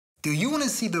Do you want to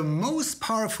see the most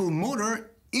powerful motor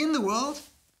in the world?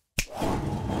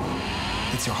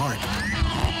 It's your heart.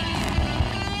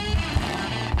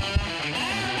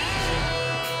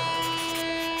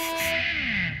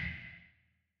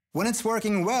 When it's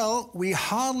working well, we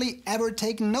hardly ever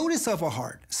take notice of our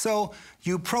heart. So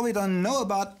you probably don't know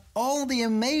about all the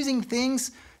amazing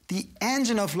things the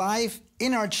engine of life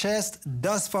in our chest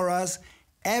does for us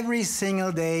every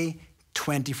single day,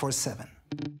 24/7.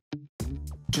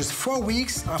 Just 4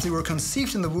 weeks after we were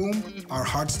conceived in the womb, our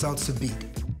heart starts to beat.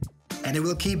 And it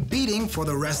will keep beating for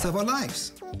the rest of our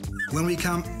lives. When we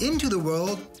come into the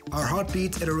world, our heart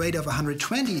beats at a rate of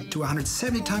 120 to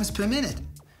 170 times per minute.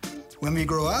 When we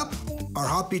grow up, our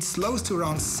heartbeat slows to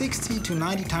around 60 to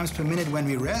 90 times per minute when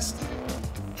we rest,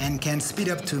 and can speed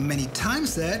up to many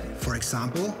times that, for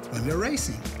example, when we're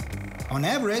racing. On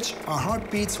average, our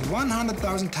heart beats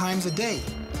 100,000 times a day.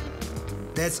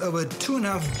 That's over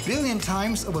 2.5 billion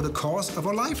times over the course of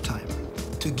our lifetime.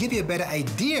 To give you a better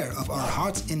idea of our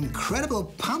heart's incredible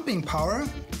pumping power,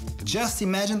 just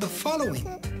imagine the following.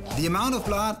 The amount of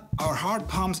blood our heart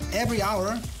pumps every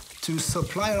hour to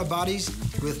supply our bodies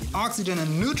with oxygen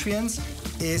and nutrients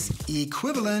is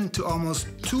equivalent to almost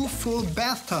 2 full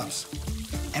bathtubs.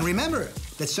 And remember,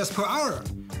 that's just per hour.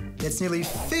 That's nearly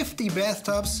 50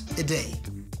 bathtubs a day.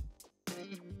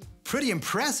 Pretty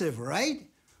impressive, right?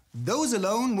 Those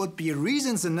alone would be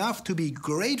reasons enough to be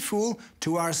grateful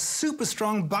to our super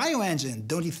strong bioengine,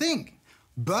 don't you think?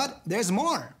 But there's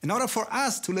more. In order for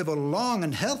us to live a long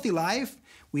and healthy life,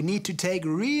 we need to take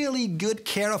really good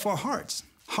care of our hearts.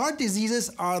 Heart diseases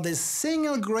are the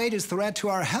single greatest threat to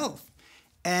our health.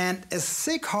 And a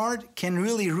sick heart can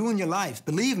really ruin your life.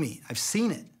 Believe me, I've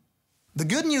seen it. The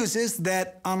good news is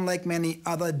that unlike many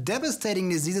other devastating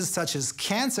diseases such as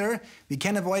cancer, we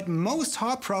can avoid most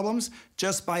heart problems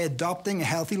just by adopting a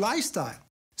healthy lifestyle.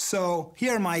 So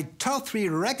here are my top 3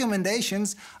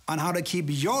 recommendations on how to keep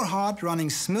your heart running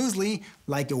smoothly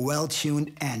like a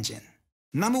well-tuned engine.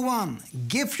 Number 1,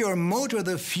 give your motor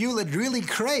the fuel it really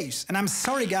craves. And I'm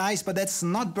sorry guys, but that's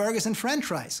not burgers and french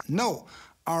fries. No,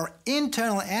 our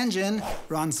internal engine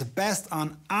runs best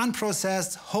on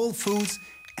unprocessed whole foods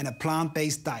and a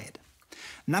plant-based diet.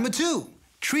 Number 2,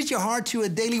 treat your heart to a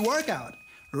daily workout.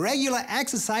 Regular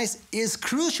exercise is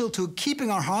crucial to keeping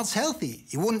our hearts healthy.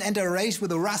 You wouldn't enter a race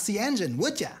with a rusty engine,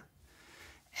 would ya?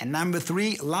 And number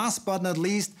 3, last but not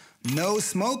least, no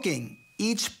smoking.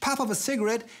 Each puff of a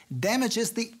cigarette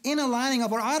damages the inner lining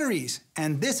of our arteries,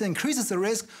 and this increases the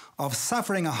risk of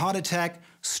suffering a heart attack,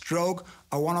 stroke,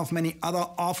 or one of many other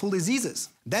awful diseases.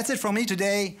 That's it from me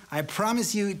today. I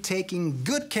promise you, taking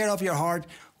good care of your heart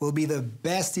will be the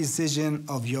best decision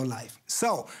of your life.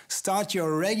 So, start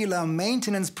your regular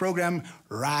maintenance program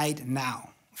right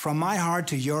now. From my heart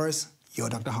to yours, your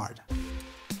Dr. Hart.